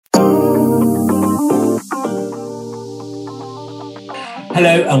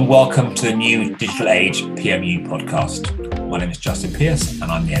Hello and welcome to the New Digital Age PMU podcast. My name is Justin Pierce and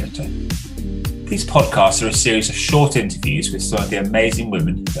I'm the editor. These podcasts are a series of short interviews with some of the amazing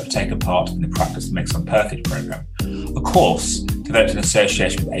women that have taken part in the Practice Makes One Perfect programme, a course developed in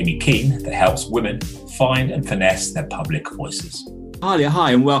association with Amy Keane that helps women find and finesse their public voices. Hi,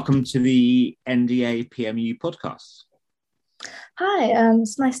 and welcome to the NDA PMU podcast. Hi,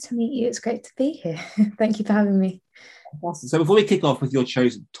 it's nice to meet you. It's great to be here. Thank you for having me. So before we kick off with your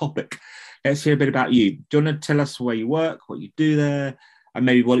chosen topic, let's hear a bit about you. Do you want to tell us where you work, what you do there, and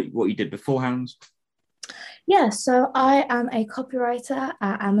maybe what you did beforehand? Yeah, so I am a copywriter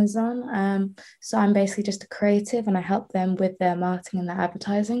at Amazon. So I'm basically just a creative and I help them with their marketing and their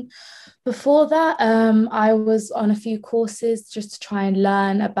advertising. Before that, I was on a few courses just to try and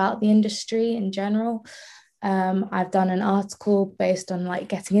learn about the industry in general. I've done an article based on like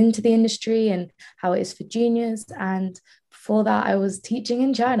getting into the industry and how it is for juniors. And before that, I was teaching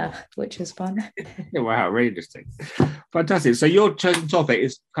in China, which was fun. Wow, really interesting. Fantastic. So your chosen topic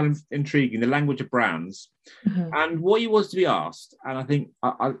is kind of intriguing, the language of brands. Mm-hmm. And what you was to be asked, and I think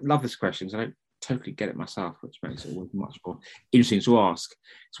I love this question, so I don't totally get it myself, which makes it much more interesting to ask.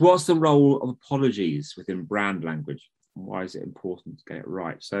 So what's the role of apologies within brand language? And why is it important to get it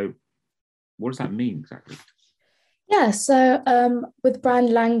right? So what does that mean exactly? Yeah, so with brand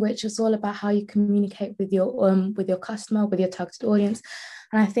language, it's all about how you communicate with your customer, with your targeted audience.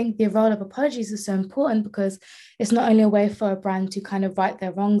 And I think the role of apologies is so important because it's not only a way for a brand to kind of right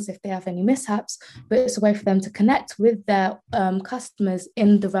their wrongs if they have any mishaps, but it's a way for them to connect with their customers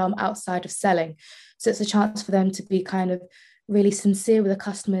in the realm outside of selling. So it's a chance for them to be kind of really sincere with the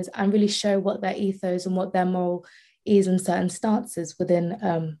customers and really show what their ethos and what their moral is in certain stances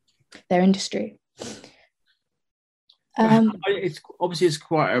within their industry. It's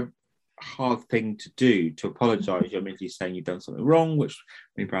quite a hard thing to do, to apologise. You're immediately saying you've done something wrong, which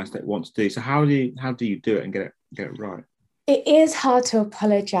many brands don't want to do. So how do you do it and get it right? It is hard to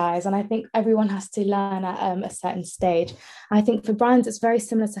apologise, and I think everyone has to learn at a certain stage. I think for brands, it's very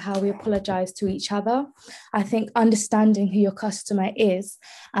similar to how we apologise to each other. I think understanding who your customer is,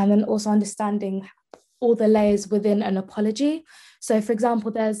 and then also understanding all the layers within an apology. So, for example,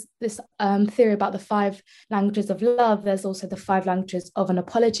 there's this theory about the 5 languages of love. There's also the 5 languages of an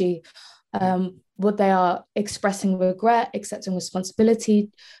apology. What they are: expressing regret, accepting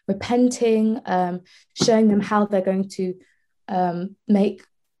responsibility, repenting, showing them how they're going to make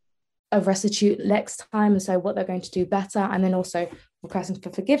a restitute next time, and so what they're going to do better, and then also requesting for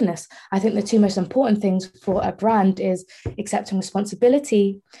forgiveness. I think the 2 most important things for a brand is accepting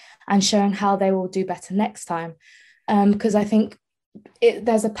responsibility and showing how they will do better next time. Because I think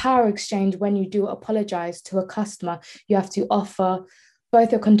there's a power exchange when you do apologize to a customer. You have to offer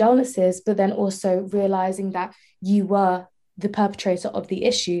both your condolences, but then also realizing that you were the perpetrator of the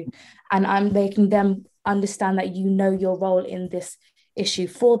issue, and I'm making them understand that you know your role in this issue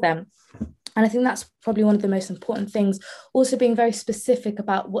for them. And I think that's probably one of the most important things. Also being very specific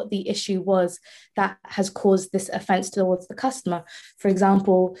about what the issue was that has caused this offense towards the customer. For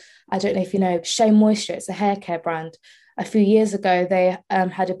example, I don't know if you know Shea Moisture, it's a hair care brand. A few years ago, they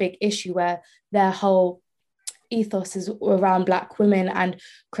had a big issue where their whole ethos is around Black women and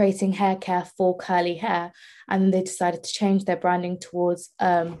creating hair care for curly hair. And they decided to change their branding towards,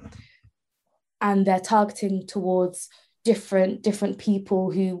 and their targeting towards different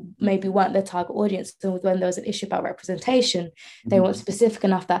people who maybe weren't their target audience. So when there was an issue about representation, they weren't specific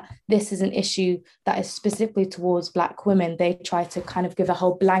enough that this is an issue that is specifically towards Black women. They try to kind of give a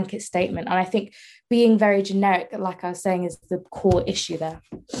whole blanket statement. And I think being very generic, like I was saying, is the core issue there.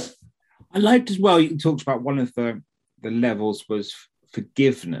 I liked as well, you talked about one of the levels was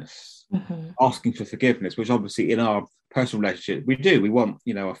forgiveness, asking for forgiveness, which obviously in our personal relationship, we want,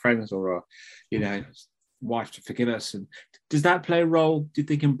 our friends or our, wife to forgive us. And does that play a role, do you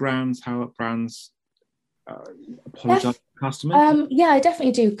think, in brands, how brands apologize to customers? Yeah, I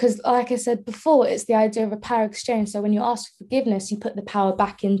definitely do, because like I said before, it's the idea of a power exchange. So when you ask for forgiveness, you put the power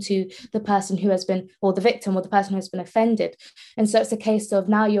back into the person who has been, or the victim, or the person who has been offended. And so it's a case of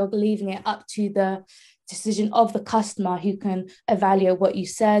now you're leaving it up to the decision of the customer, who can evaluate what you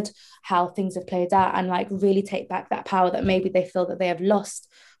said, how things have played out, and like really take back that power that maybe they feel that they have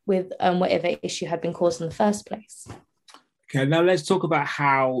lost with whatever issue had been caused in the first place. Okay, now let's talk about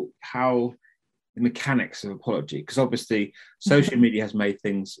how the mechanics of apology, because obviously social media has made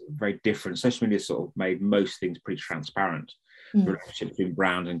things very different. Social media sort of made most things pretty transparent, the relationship between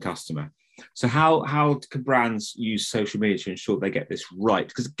brand and customer. So how can brands use social media to ensure they get this right?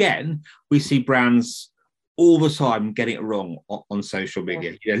 Because again, we see brands all the time getting it wrong on social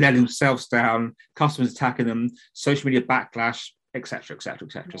media, letting themselves down, customers attacking them, social media backlash, etc., etc.,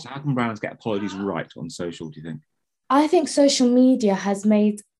 etc. So how can brands get apologies right on social, do you think? I think social media has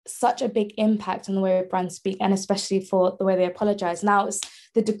made such a big impact on the way brands speak, and especially for the way they apologize. Now, it's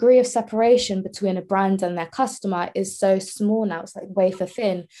the degree of separation between a brand and their customer is so small now, it's like wafer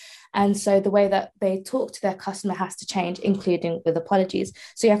thin. And so the way that they talk to their customer has to change, including with apologies.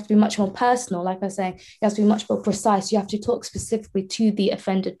 So you have to be much more personal. Like I was saying, you have to be much more precise. You have to talk specifically to the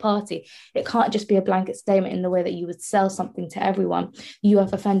offended party. It can't just be a blanket statement in the way that you would sell something to everyone. You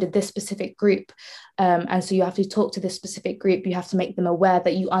have offended this specific group. And so you have to talk to this specific group. You have to make them aware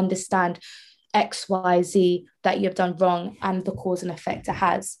that you understand X, Y, Z that you have done wrong and the cause and effect it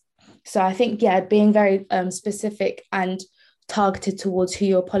has. So I think, yeah, being very specific and targeted towards who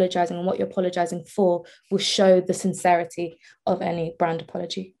you're apologizing and what you're apologizing for will show the sincerity of any brand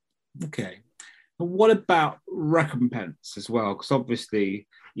apology. Okay. And what about recompense as well? Because obviously,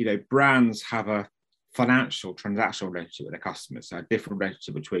 brands have a financial transactional relationship with their customers, so a different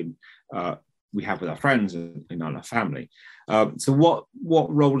relationship between we have with our friends and our family. So what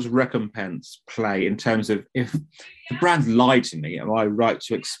role does recompense play in terms of, if the brand lied to me, am I right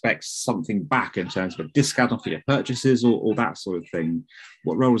to expect something back in terms of a discount off your purchases or that sort of thing?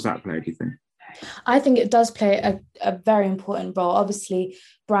 What role does that play, do you think? I think it does play a very important role. Obviously,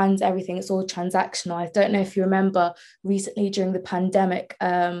 brands, everything, it's all transactional. I don't know if you remember recently during the pandemic,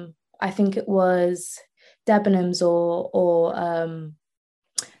 I think it was Debenhams or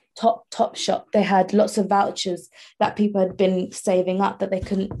Topshop, they had lots of vouchers that people had been saving up that they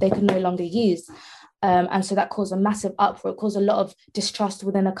could no longer use, and so that caused a massive uproar. It caused a lot of distrust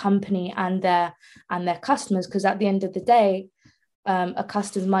within a company and their customers, because at the end of the day, a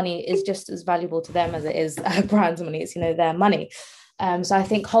customer's money is just as valuable to them as it is a brand's money. It's their money. So I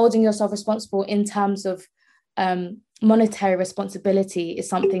think holding yourself responsible in terms of monetary responsibility is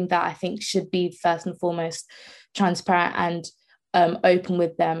something that I think should be first and foremost transparent and open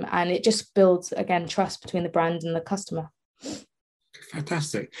with them, and it just builds, again, trust between the brand and the customer.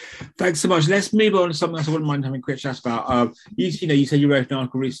 Fantastic, thanks so much. Let's move on to something else I wouldn't mind having a quick chat about. You said you wrote an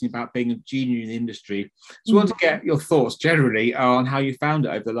article recently about being a junior in the industry, so I want to get your thoughts generally on how you found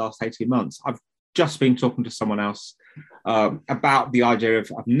it over the last 18 months. I've just been talking to someone else about the idea of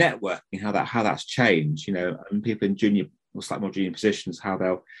networking, how that's changed, and people in junior or slightly more junior positions, how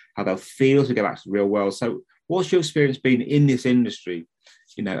they'll feel to go back to the real world. So what's your experience been in this industry,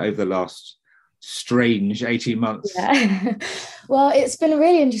 over the last strange 18 months? Yeah. Well, it's been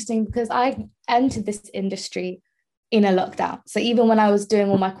really interesting because I entered this industry in a lockdown. So even when I was doing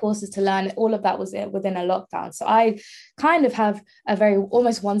all my courses to learn, all of that was within a lockdown. So I kind of have a very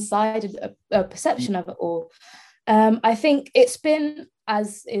almost one-sided perception of it all. I think it's been,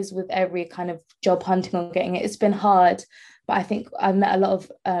 as is with every kind of job hunting or getting it, it's been hard. But I think I've met a lot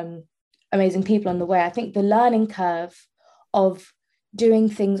of amazing people on the way. I think the learning curve of doing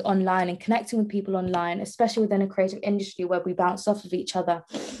things online and connecting with people online, especially within a creative industry where we bounce off of each other,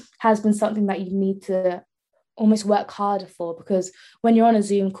 has been something that you need to almost work harder for, because when you're on a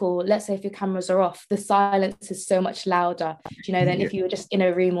Zoom call, let's say if your cameras are off, the silence is so much louder, than if you were just in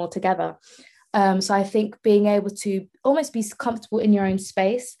a room all together. So I think being able to almost be comfortable in your own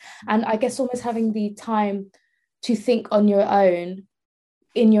space, and I guess almost having the time to think on your own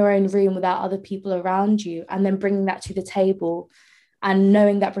in your own room without other people around you, and then bringing that to the table, and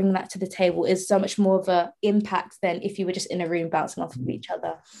knowing that bringing that to the table is so much more of an impact than if you were just in a room bouncing off of each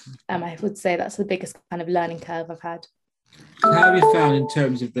other. I would say that's the biggest kind of learning curve I've had. How have you found in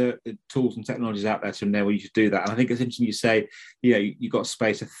terms of the tools and technologies out there to enable you to do that? And I think it's interesting you say, you've got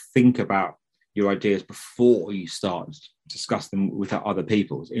space to think about your ideas before you start to discuss them with other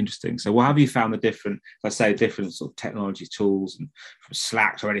people. It's interesting. So what have you found the different sort of technology tools, and from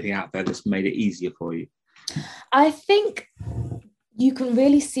Slack or anything out there that's made it easier for you? I think you can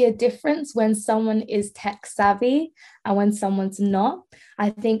really see a difference when someone is tech savvy and when someone's not. I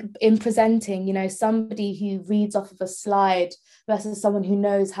think in presenting, somebody who reads off of a slide versus someone who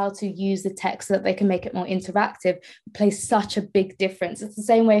knows how to use the text so that they can make it more interactive plays such a big difference. It's the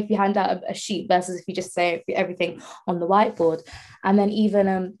same way if you hand out a sheet versus if you just say everything on the whiteboard. And then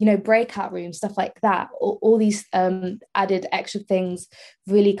even, breakout rooms, stuff like that, all these added extra things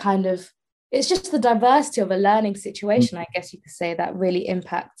really kind of, it's just the diversity of a learning situation, I guess you could say, that really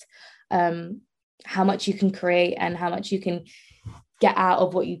impact how much you can create and how much you can get out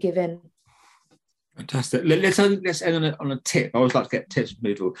of what you give in. Fantastic. Let's end on a tip. I always like to get tips from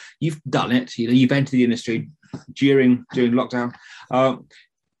people. You've done it. You've entered the industry during lockdown.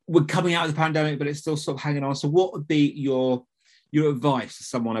 We're coming out of the pandemic, but it's still sort of hanging on. So what would be your advice to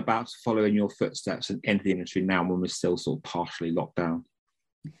someone about to follow in your footsteps and enter the industry now when we're still sort of partially locked down?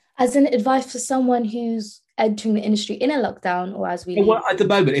 As an advice for someone who's entering the industry in a lockdown or as we leave? Well, at the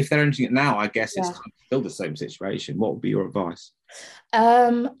moment, if they're entering it now, I guess it's kind of still the same situation. What would be your advice?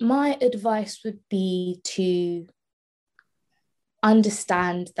 My advice would be to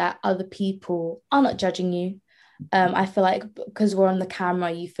understand that other people are not judging you. I feel like because we're on the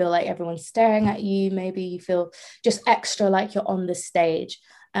camera, you feel like everyone's staring at you. Maybe you feel just extra like you're on the stage.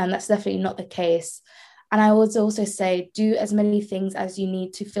 And that's definitely not the case. And I would also say, do as many things as you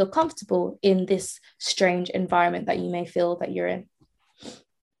need to feel comfortable in this strange environment that you may feel that you're in.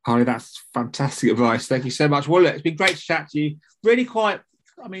 Harley, that's fantastic advice. Thank you so much. Well, look, it's been great to chat to you. Really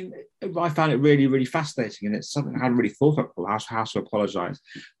I found it really, really fascinating, and it's something I hadn't really thought of, how to apologise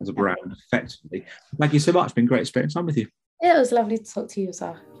as a brand effectively. Thank you so much. It's been great spending time with you. Yeah, it was lovely to talk to you as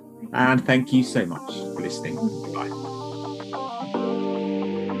well. And thank you so much for listening. Bye.